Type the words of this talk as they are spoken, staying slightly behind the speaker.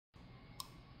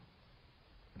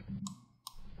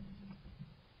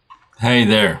Hey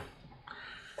there.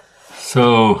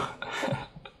 So,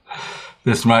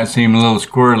 this might seem a little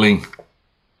squirrely.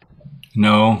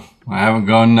 No, I haven't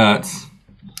gone nuts.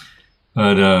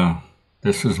 But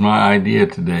this was my idea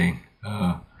today.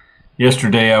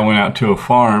 Yesterday I went out to a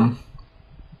farm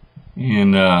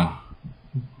in a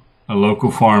local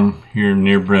farm here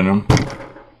near Brenham.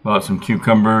 Bought some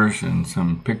cucumbers and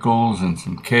some pickles and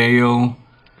some kale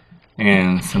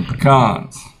and some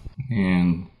pecans.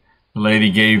 And the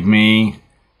lady gave me,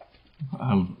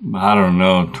 I don't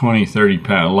know, 20, 30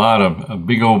 pounds, a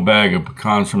big old bag of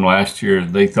pecans from last year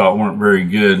they thought weren't very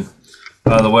good.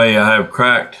 By the way, I have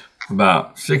cracked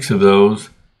about 6 of those,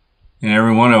 and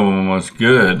every one of them was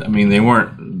good. I mean, they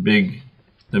weren't big.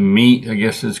 The meat, I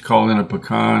guess it's called in a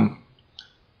pecan,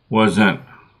 wasn't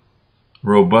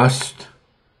robust,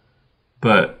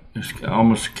 but it's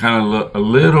almost kind of a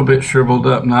little bit shriveled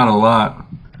up, not a lot,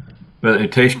 but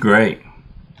it tastes great.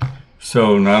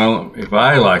 So not only if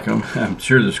I like them, I'm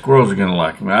sure the squirrels are going to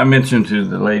like them. I mentioned to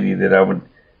the lady that I would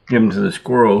give them to the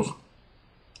squirrels,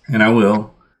 and I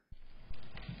will.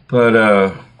 But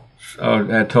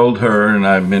I told her, and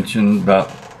I mentioned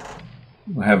about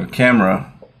we have a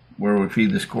camera where we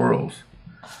feed the squirrels.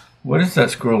 What is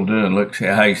that squirrel doing? Look, see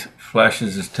how he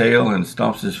flashes his tail and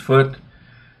stomps his foot.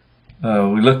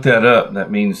 We looked that up.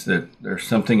 That means that there's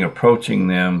something approaching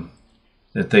them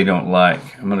that they don't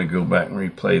like. I'm going to go back and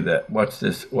replay that. Watch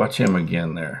this. Watch him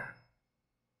again there.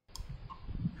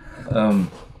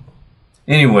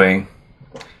 Anyway,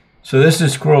 so this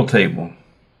is squirrel table.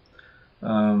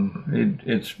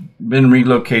 It's been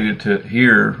relocated to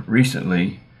here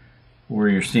recently, where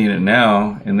you're seeing it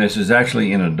now, and this is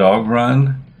actually in a dog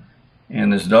run.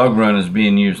 And this dog run is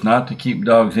being used not to keep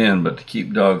dogs in, but to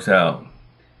keep dogs out.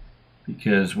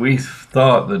 Because we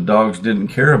thought the dogs didn't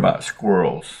care about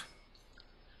squirrels.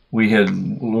 We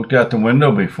had looked out the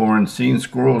window before and seen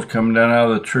squirrels coming down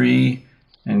out of the tree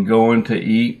and going to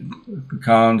eat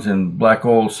pecans, and black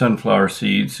old sunflower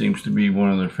seeds seems to be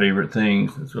one of their favorite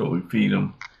things. That's what we feed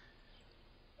them.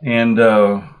 And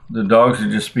the dogs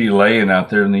would just be laying out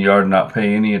there in the yard and not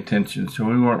pay any attention, so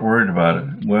we weren't worried about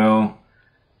it. Well,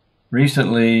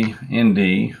 recently,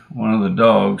 Indy, one of the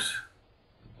dogs,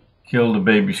 killed a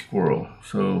baby squirrel.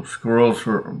 So squirrels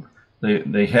were...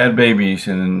 They had babies,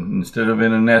 and instead of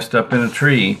in a nest up in a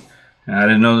tree, and I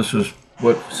didn't know this was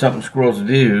something squirrels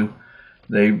do,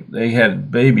 they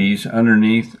had babies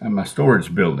underneath my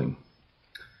storage building.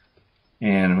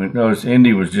 And we noticed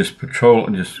Indy was just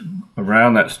patrolling, just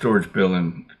around that storage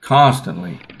building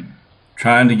constantly,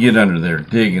 trying to get under there,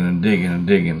 digging and digging and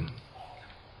digging.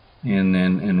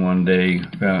 And one day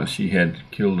found out she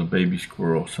had killed a baby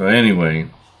squirrel. So anyway,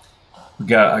 I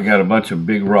got a bunch of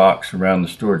big rocks around the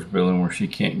storage building where she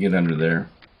can't get under there.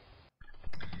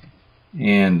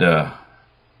 And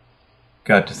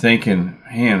got to thinking,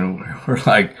 man,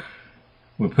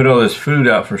 we put all this food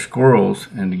out for squirrels,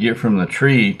 and to get from the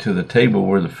tree to the table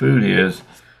where the food is,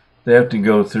 they have to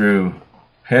go through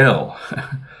hell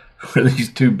where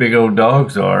these 2 big old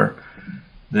dogs are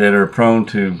that are prone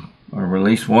to, or at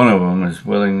least one of them is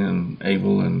willing and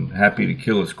able and happy to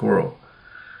kill a squirrel.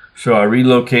 So I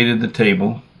relocated the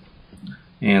table,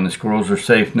 and the squirrels are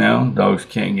safe now. Dogs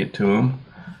can't get to them.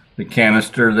 The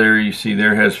canister there you see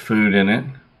there has food in it,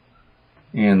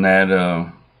 and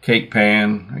that cake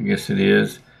pan, I guess it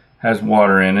is, has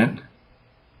water in it.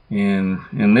 And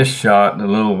in this shot, the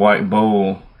little white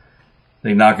bowl,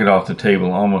 they knock it off the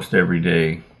table almost every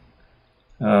day.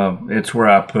 It's where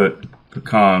I put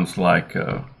pecans, like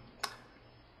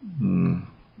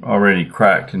already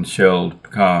cracked and shelled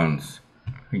pecans.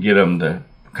 I get them the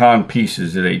pecan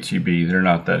pieces at H-E-B. They're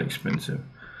not that expensive.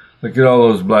 Look at all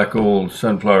those black old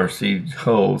sunflower seed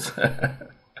hulls.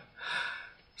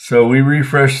 So we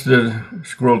refresh the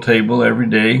squirrel table every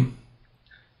day.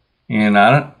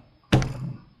 And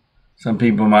some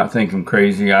people might think I'm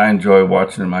crazy. I enjoy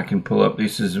watching them. I can pull up.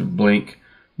 This is a Blink,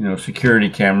 security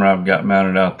camera I've got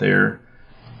mounted out there.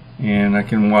 And I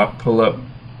can pull up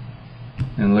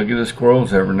and look at the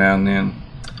squirrels every now and then.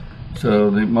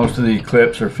 So most of these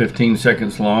clips are 15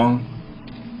 seconds long.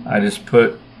 I just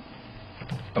put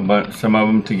some of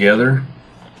them together.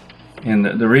 And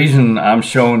the reason I'm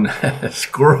showing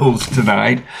squirrels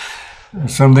tonight,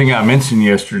 something I mentioned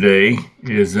yesterday,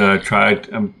 is I'm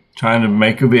trying to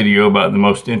make a video about the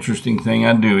most interesting thing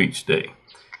I do each day.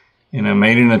 And I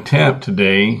made an attempt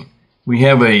today. We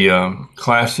have a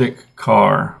classic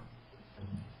car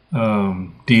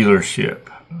dealership.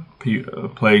 A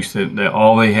place that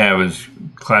all they have is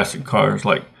classic cars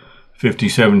like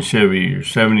 57 Chevy or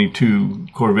 72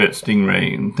 Corvette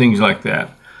Stingray and things like that.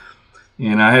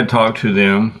 And I had talked to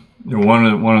them. They're one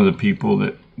of the people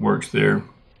that works there,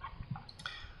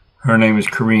 Her name is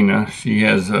Karina. She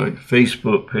has a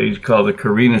Facebook page called The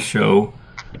Karina Show,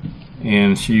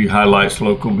 and she highlights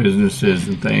local businesses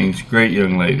and things. Great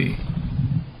young lady.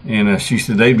 And she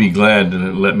said they'd be glad to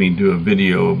let me do a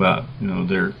video about,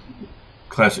 their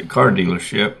classic car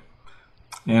dealership.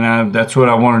 And that's what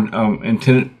I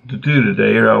intended to do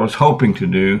today, or I was hoping to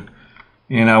do.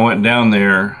 And I went down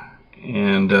there,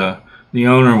 and the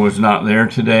owner was not there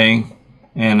today.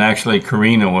 And actually,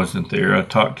 Karina wasn't there. I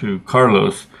talked to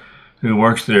Carlos, who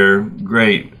works there.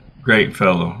 Great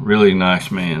fellow, really nice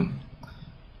man.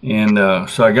 And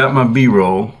so I got my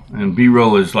B-roll, and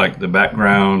B-roll is like the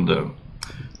background,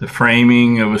 the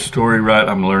framing of a story, right?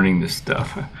 I'm learning this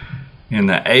stuff. And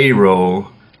the A-roll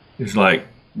is like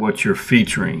what you're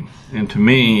featuring. And to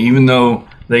me, even though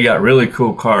they got really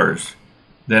cool cars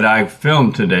that I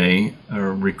filmed today,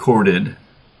 or recorded,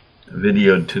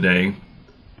 videoed today,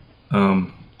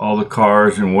 all the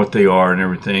cars and what they are and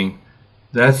everything,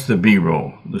 that's the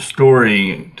B-roll. The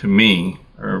story, to me,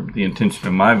 or the intention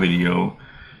of my video,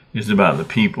 is about the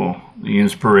people, the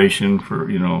inspiration for,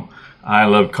 I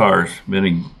love cars.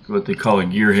 Been what they call a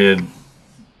gearhead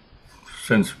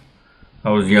since I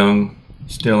was young,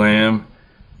 still am.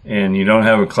 And you don't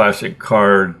have a classic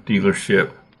car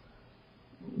dealership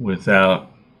without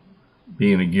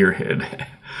being a gearhead.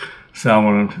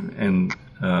 Someone, and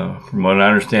from what I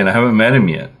understand, I haven't met him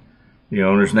yet. The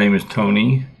owner's name is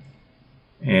Tony,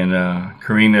 and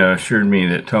Karina assured me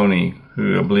that Tony,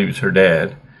 who I believe is her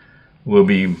dad, will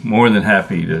be more than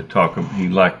happy to talk.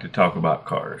 He'd like to talk about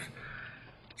cars.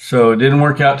 So it didn't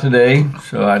work out today,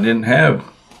 so I didn't have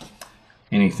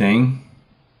anything,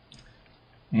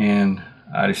 and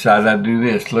I decided I'd do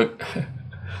this. Look,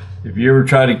 if you ever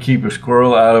try to keep a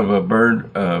squirrel out of a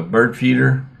bird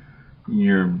feeder,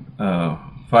 you're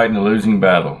fighting a losing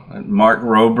battle. Mark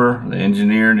Rober, the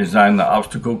engineer, designed the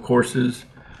obstacle courses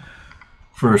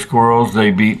for squirrels. They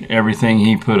beat everything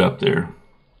he put up there.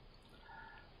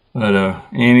 But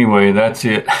anyway, that's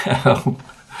it.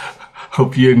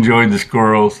 Hope you enjoyed the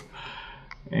squirrels,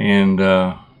 and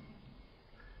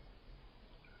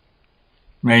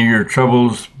may your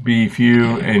troubles be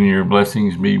few and your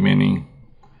blessings be many.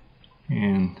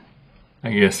 And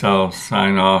I guess I'll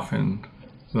sign off, and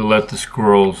we'll let the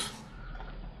squirrels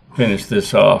finish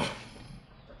this off.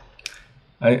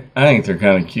 I think they're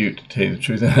kind of cute, to tell you the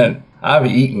truth. I've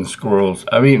eaten squirrels.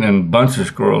 I've eaten a bunch of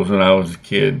squirrels when I was a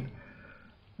kid.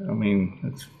 I mean,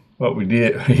 that's what we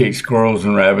did. We ate squirrels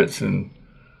and rabbits and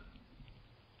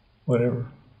whatever.